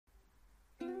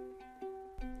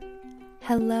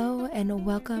Hello and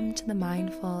welcome to the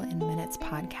Mindful in Minutes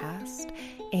podcast,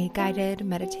 a guided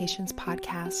meditations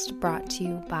podcast brought to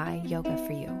you by Yoga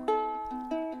for You.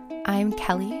 I'm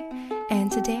Kelly, and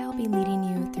today I'll be leading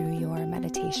you through your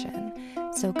meditation.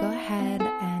 So go ahead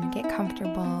and get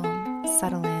comfortable,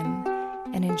 settle in,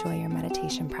 and enjoy your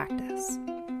meditation practice.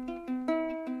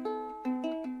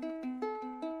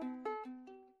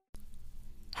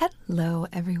 Hello,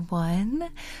 everyone.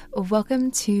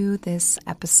 Welcome to this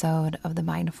episode of the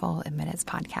Mindful in Minutes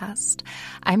podcast.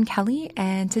 I'm Kelly,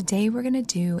 and today we're going to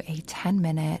do a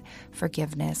 10-minute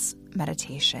forgiveness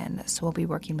meditation. So we'll be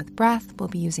working with breath, we'll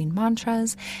be using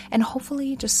mantras, and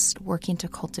hopefully just working to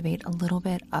cultivate a little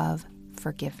bit of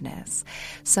forgiveness.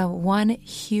 So one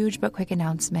huge but quick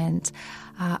announcement.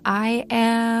 I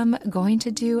am going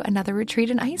to do another retreat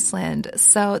in Iceland.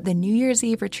 So the New Year's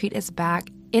Eve retreat is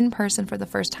back in person for the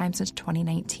first time since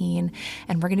 2019.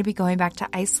 And we're going to be going back to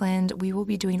Iceland. We will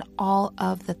be doing all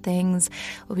of the things.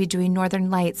 We'll be doing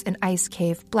northern lights, an ice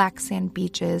cave, black sand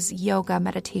beaches, yoga,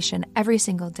 meditation every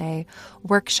single day,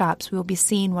 workshops. We will be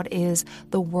seeing what is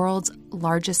the world's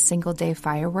largest single day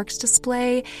fireworks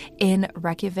display in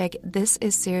Reykjavik. This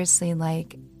is seriously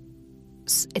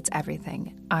it's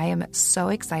everything. I am so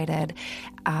excited.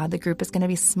 The group is going to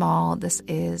be small. This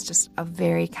is just a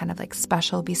very kind of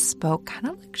special, bespoke, kind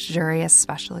of luxurious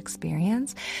special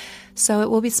experience. So it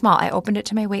will be small. I opened it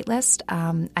to my wait list.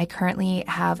 I currently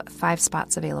have 5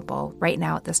 spots available right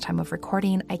now at this time of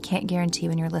recording. I can't guarantee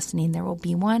when you're listening there will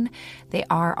be one. They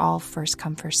are all first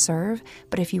come, first serve.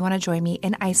 But if you want to join me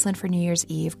in Iceland for New Year's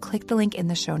Eve, click the link in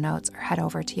the show notes or head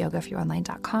over to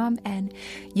yogaforyouonline.com and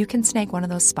you can snag one of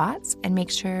those spots and make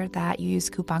sure that you use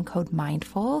coupon code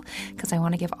MINDFUL because I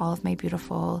want to give all of my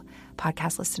beautiful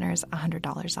podcast listeners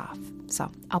 $100 off.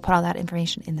 So I'll put all that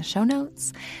information in the show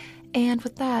notes. And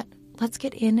with that, let's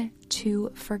get into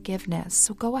forgiveness.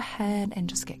 So go ahead and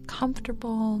just get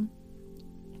comfortable.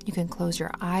 You can close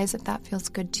your eyes if that feels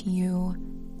good to you.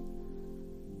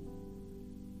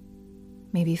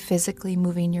 Maybe physically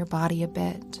moving your body a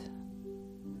bit.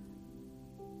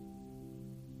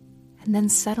 And then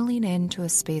settling into a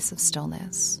space of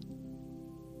stillness.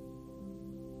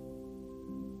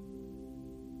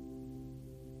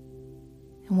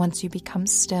 And once you become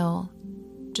still,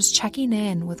 just checking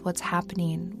in with what's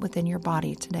happening within your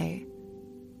body today.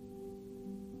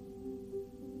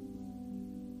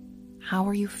 How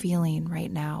are you feeling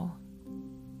right now?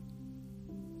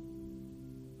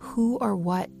 Who or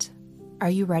what are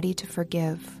you ready to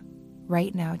forgive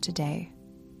right now today?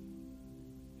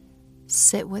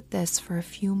 Sit with this for a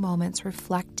few moments,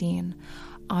 reflecting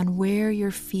on where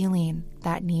you're feeling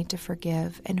that need to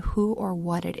forgive and who or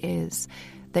what it is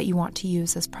that you want to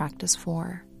use this practice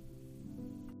for.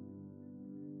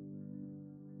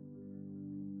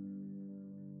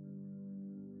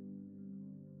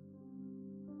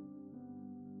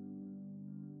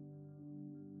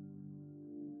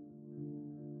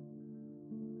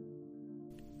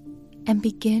 And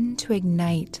begin to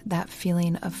ignite that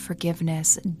feeling of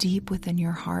forgiveness deep within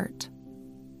your heart.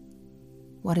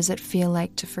 What does it feel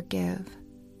like to forgive?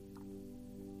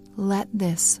 Let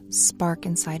this spark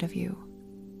inside of you.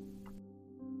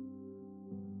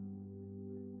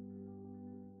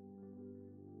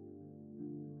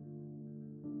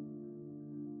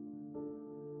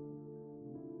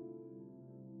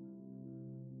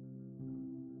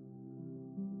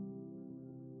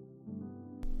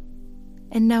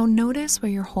 And now notice where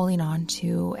you're holding on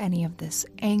to any of this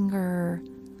anger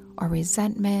or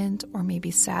resentment or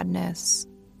maybe sadness.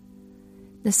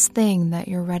 This thing that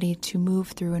you're ready to move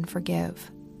through and forgive.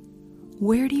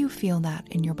 Where do you feel that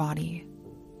in your body?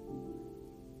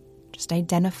 Just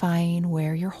identifying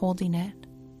where you're holding it.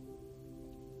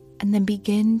 And then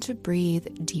begin to breathe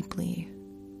deeply.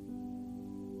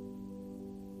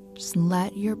 Just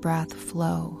let your breath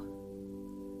flow.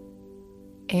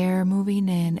 Air moving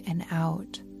in and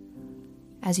out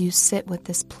as you sit with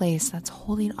this place that's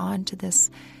holding on to this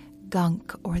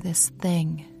gunk or this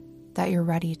thing that you're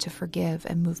ready to forgive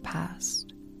and move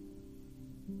past.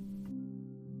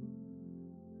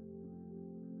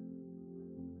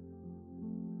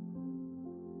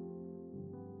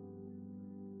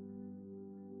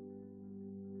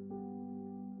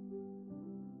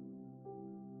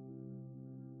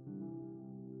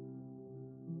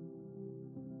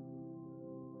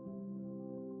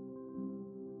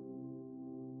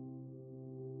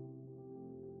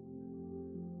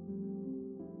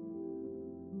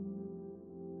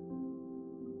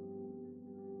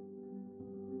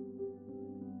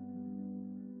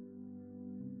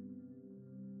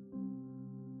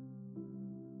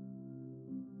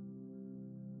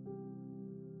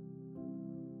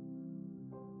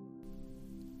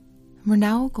 We're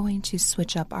now going to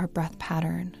switch up our breath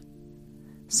pattern.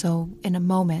 So in a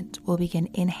moment, we'll begin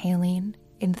inhaling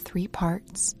in 3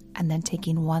 parts and then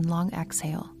taking 1 long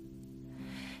exhale.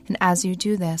 And as you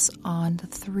do this, on the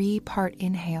 3-part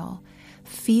inhale,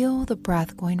 feel the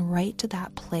breath going right to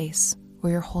that place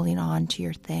where you're holding on to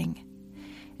your thing.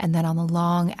 And then on the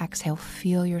long exhale,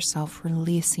 feel yourself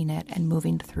releasing it and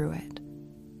moving through it.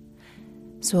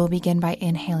 So we'll begin by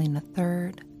inhaling a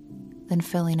 1/3, then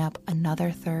filling up another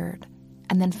 1/3,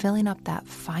 and then filling up that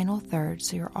final 1/3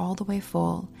 so you're all the way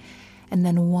full. And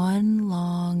then 1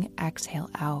 long exhale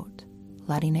out,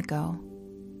 letting it go.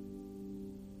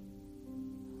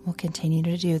 We'll continue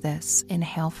to do this.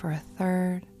 Inhale for a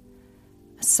 1/3,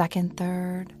 a second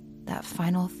 1/3, that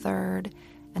final 1/3,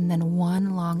 and then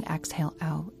 1 long exhale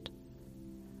out.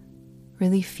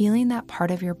 Really feeling that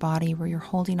part of your body where you're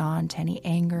holding on to any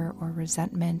anger or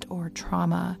resentment or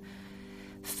trauma,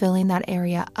 filling that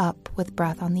area up with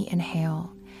breath on the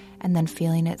inhale, and then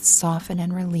feeling it soften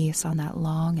and release on that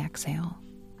long exhale.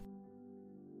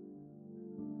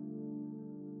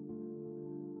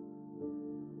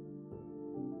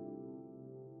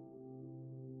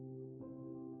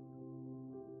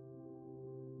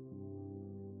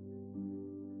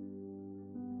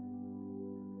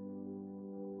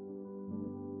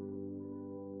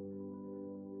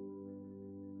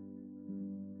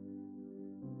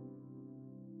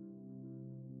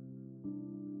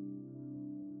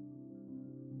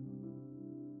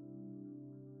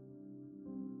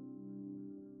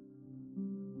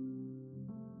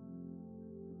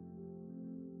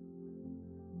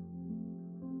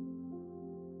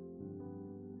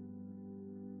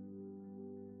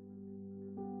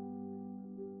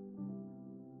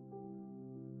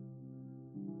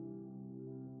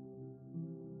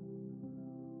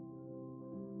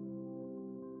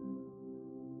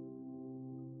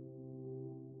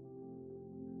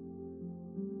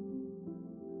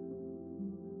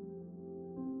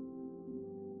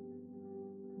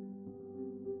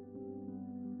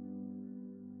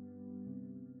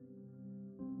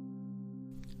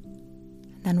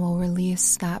 Then we'll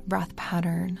release that breath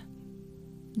pattern,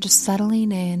 just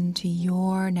settling into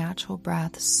your natural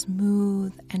breath,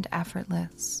 smooth and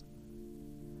effortless.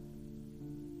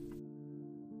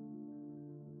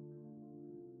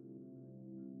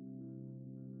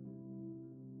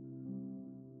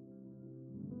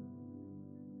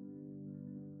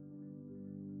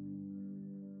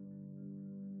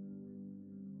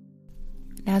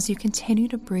 And as you continue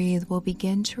to breathe, we'll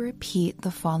begin to repeat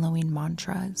the following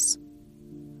mantras.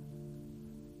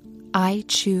 I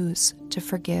choose to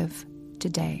forgive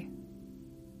today.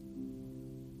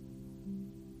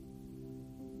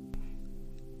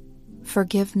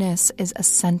 Forgiveness is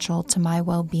essential to my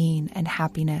well-being and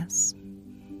happiness.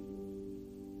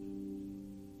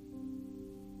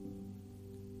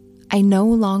 I no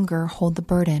longer hold the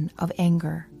burden of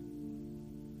anger.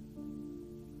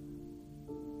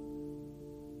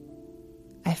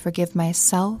 I forgive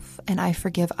myself and I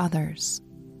forgive others.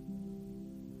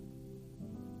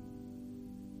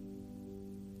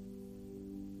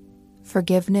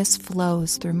 Forgiveness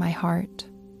flows through my heart.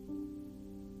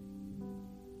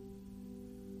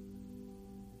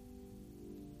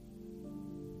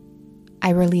 I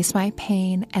release my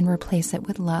pain and replace it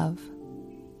with love.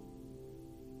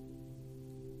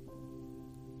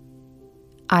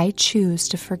 I choose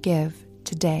to forgive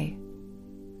today.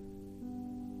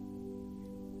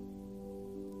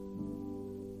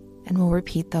 And we'll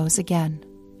repeat those again.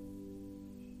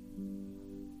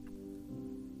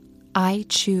 I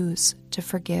choose to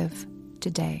forgive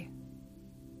today.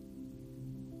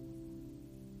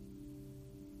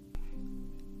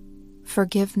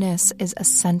 Forgiveness is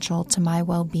essential to my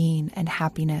well-being and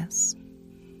happiness.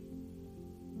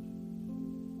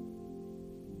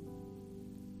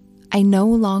 I no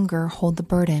longer hold the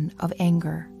burden of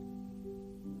anger.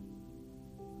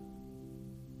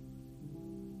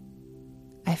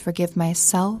 I forgive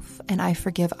myself and I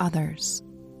forgive others.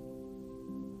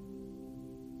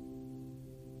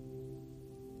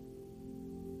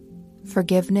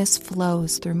 Forgiveness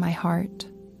flows through my heart.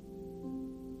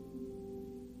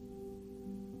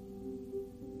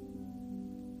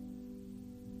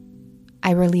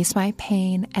 I release my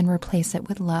pain and replace it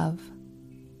with love.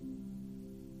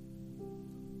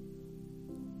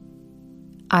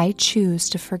 I choose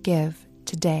to forgive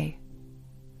today.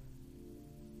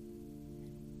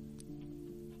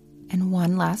 And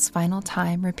one last final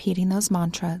time, repeating those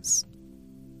mantras.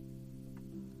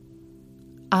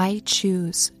 I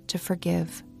choose to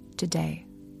forgive today.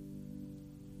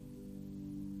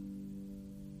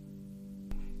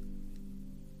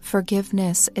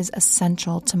 Forgiveness is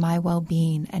essential to my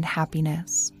well-being and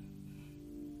happiness.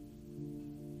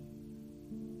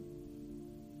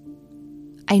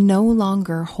 I no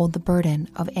longer hold the burden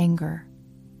of anger.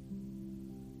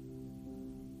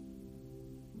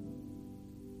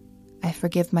 I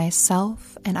forgive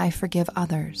myself and I forgive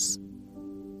others.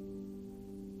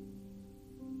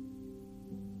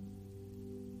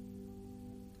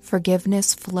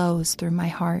 Forgiveness flows through my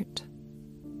heart.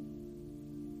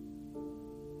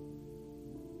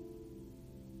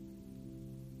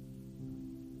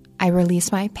 I release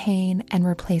my pain and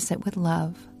replace it with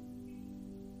love.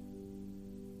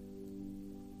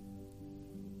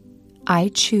 I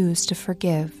choose to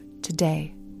forgive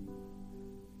today.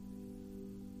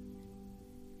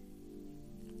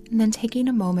 And then taking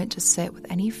a moment to sit with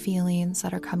any feelings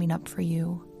that are coming up for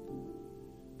you.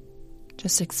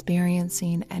 Just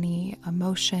experiencing any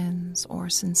emotions or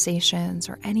sensations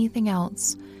or anything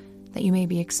else that you may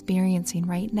be experiencing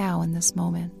right now in this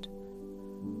moment.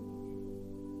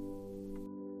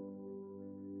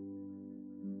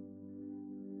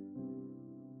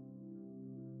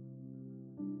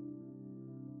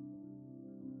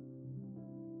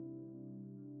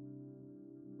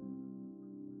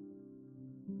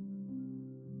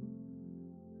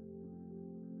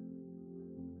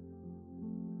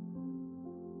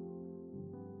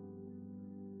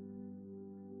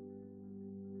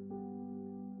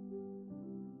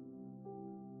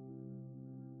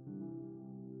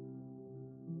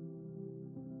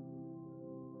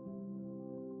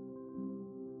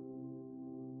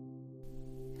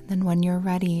 Then when you're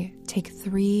ready, take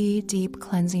 3 deep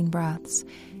cleansing breaths,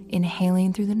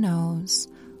 inhaling through the nose,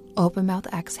 open mouth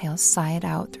exhale, sigh it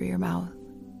out through your mouth.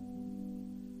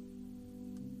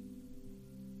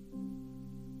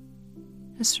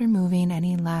 Just removing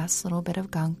any last little bit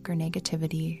of gunk or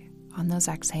negativity on those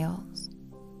exhales.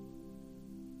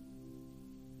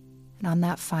 And on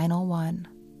that final one,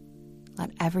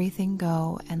 let everything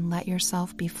go and let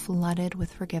yourself be flooded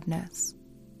with forgiveness.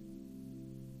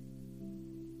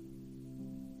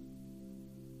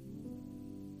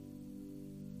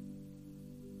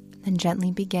 Then gently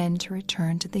begin to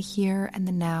return to the here and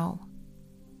the now.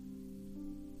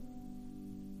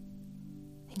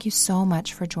 Thank you so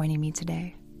much for joining me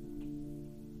today.